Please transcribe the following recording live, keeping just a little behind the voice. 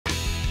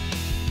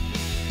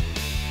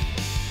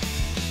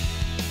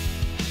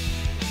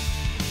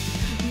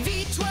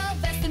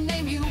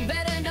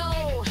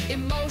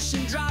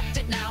InMotion dropped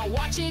it, now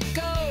watch it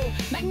go.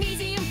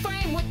 Magnesium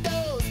frame with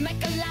those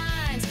mecha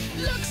lines.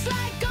 Looks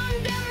like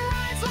Gundam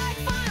rides like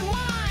fine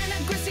wine.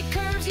 Aggressive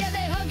curves, yeah,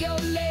 they hug your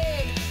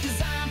leg.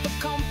 Designed for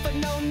comfort,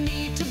 no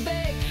need to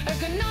beg.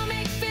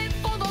 Ergonomic fit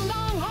for the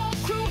long haul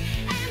crew.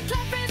 And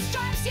cleft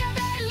stripes, yeah,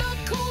 they look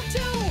cool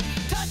too.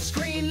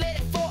 Touchscreen lit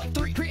for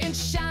 3-inch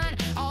shine.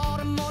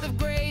 Automotive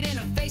grade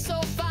interface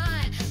so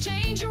fine.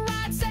 Change your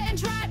ride set and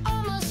try it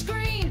on the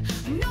screen.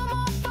 No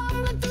more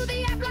fumbling through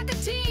the app like a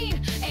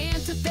teen.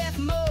 Anti-theft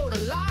mode,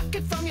 lock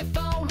it from your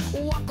phone.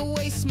 Walk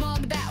away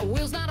smug, that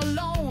wheel's not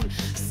alone.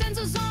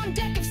 Sensors on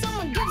deck if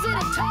someone gives it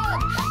a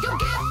tug. You'll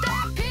get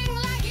that ping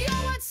like, yo,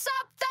 what's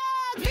up,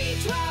 thug?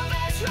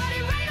 V12S, ride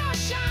it, rain or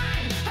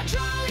shine.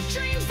 Hydraulic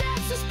dreams, that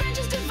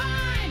suspension's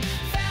divine.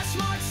 Fast,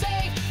 smart,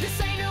 safe, this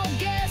ain't no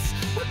guess.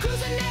 We're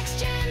cruising next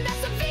gen,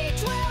 that's the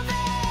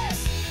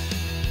V12S.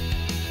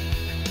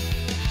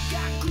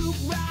 Got group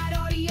ride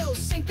audio,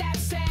 sync that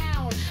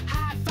sound.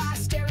 Hi-fi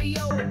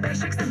stereo,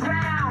 basics the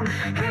ground.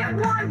 Hit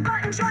one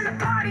button, join the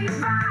party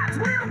vibes.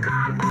 Wheel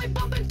convoy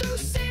bumping through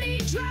city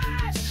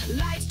drives.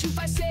 Lights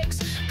 256,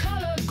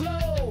 color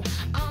glow.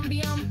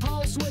 Ambient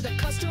pulse with a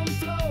custom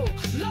flow.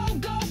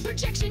 Logo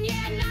projection,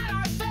 yeah, not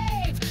our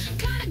fave.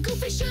 Kinda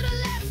goofy, should've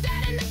left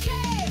that in the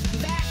cave.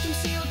 Vacuum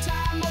seal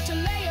tire,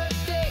 multi-layer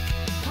thick.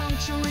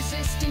 Puncture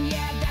resistant,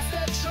 yeah, that's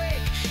the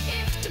trick.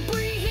 If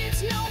debris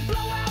hits, no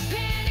blowout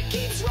panic.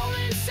 Keeps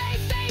rolling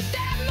safe, ain't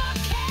that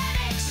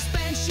mechanic.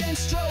 Suspension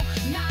stroke,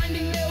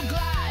 90mm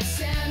glide.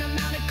 Center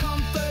mounted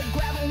comfort,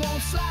 gravel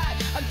won't slide.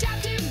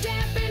 Adaptive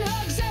damping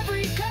hugs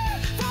every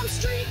curve. From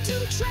street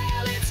to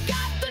trail, it's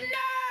got the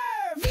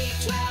nerve.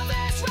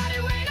 V12S, ride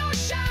it, rain or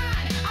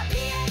shine.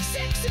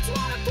 IPX6, it's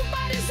waterproof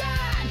by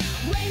design.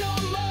 Rain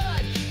or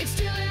mud, it's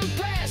still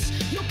impressed.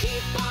 You'll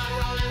keep on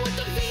rolling with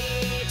the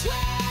V12S.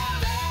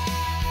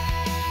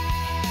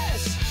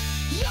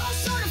 You're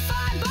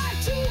certified by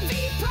 2V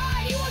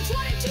Pride. You want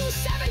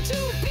 2272,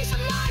 peace of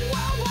mind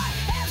worldwide.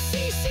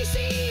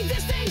 FCCC,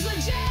 this thing's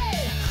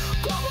legit.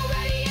 Global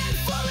ready and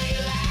fully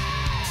lit.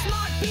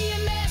 Smart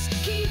BMS,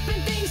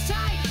 keeping things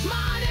tight.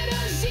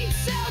 Monitors each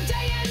cell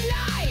day and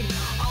night.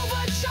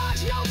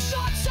 Overcharge, no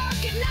short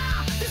circuit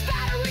now. This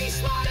battery's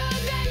smarter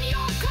than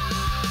your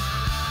car.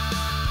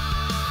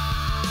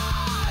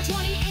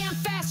 20 amp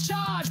fast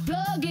charge,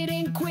 plug it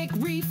in quick,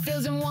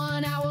 refills in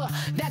 1 hour.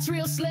 That's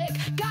real slick.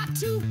 Got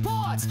 2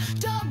 ports,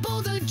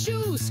 double the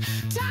juice.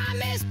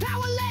 Time is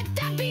power, let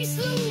that beast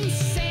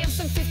loose.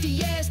 Samsung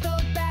 50S,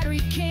 the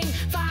battery king.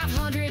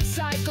 500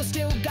 cycles,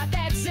 still got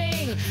that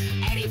zing.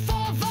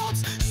 84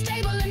 volts,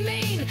 stable and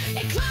mean.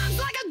 It climbs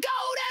like a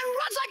goat and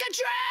runs like a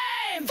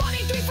dream.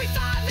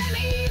 4335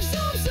 ME,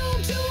 zoom,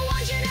 zoom,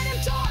 200 Nm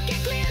torque,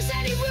 it clears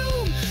any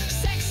room.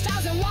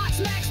 6,000 watts,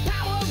 max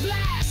power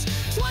blast.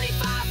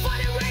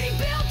 2500 rating,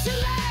 built to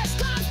last.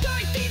 Climbs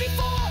 30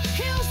 before,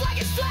 hills like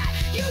it's flat.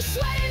 You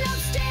sweating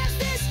upstairs,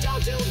 this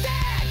don't do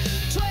that.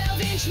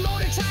 12-inch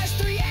motor, tires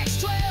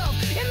 3x12.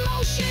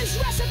 InMotion's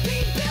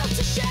recipe, built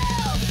to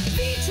shelf.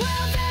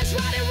 V12S,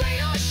 ride it,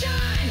 rain or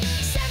shine.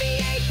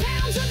 78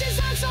 pounds of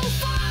design so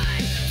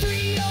fine.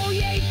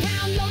 308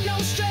 pound load, no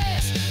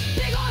stress.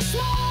 Big or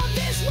small,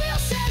 this wheel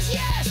says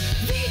yes.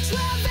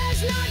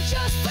 V12S, not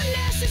just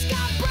finesse. It's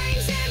got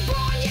brains and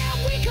brawn, yeah,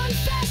 we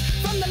confess.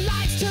 From the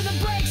lights to the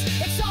brakes,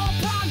 it's all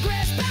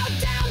progress. Bow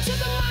down to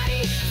the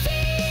mighty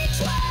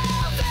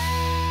V12S.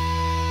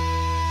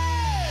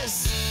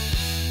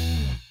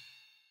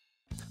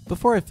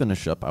 Before I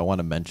finish up, I want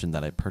to mention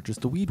that I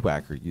purchased a weed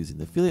whacker using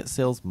the affiliate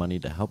sales money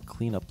to help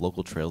clean up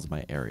local trails in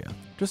my area.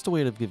 Just a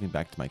way of giving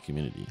back to my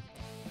community.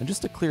 And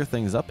just to clear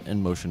things up,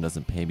 InMotion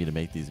doesn't pay me to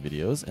make these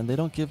videos, and they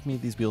don't give me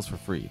these wheels for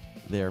free.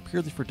 They are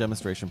purely for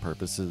demonstration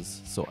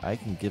purposes, so I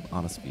can give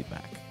honest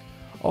feedback.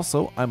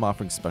 Also, I'm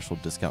offering special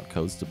discount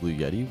codes to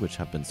Bluetti, which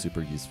have been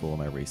super useful in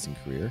my racing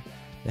career.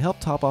 They help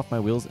top off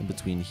my wheels in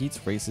between heats,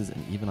 races,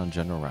 and even on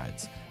general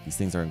rides. These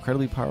things are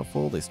incredibly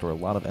powerful, they store a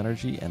lot of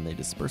energy, and they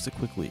disperse it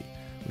quickly,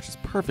 which is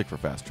perfect for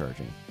fast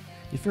charging.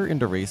 If you're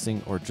into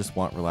racing or just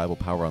want reliable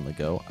power on the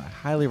go, I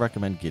highly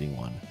recommend getting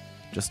one.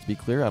 Just to be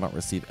clear, I don't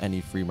receive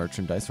any free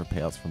merchandise or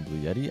payouts from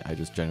Bluetti, I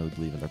just genuinely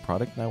believe in their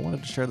product and I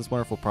wanted to share this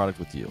wonderful product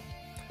with you.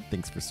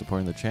 Thanks for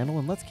supporting the channel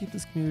and let's keep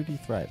this community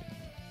thriving.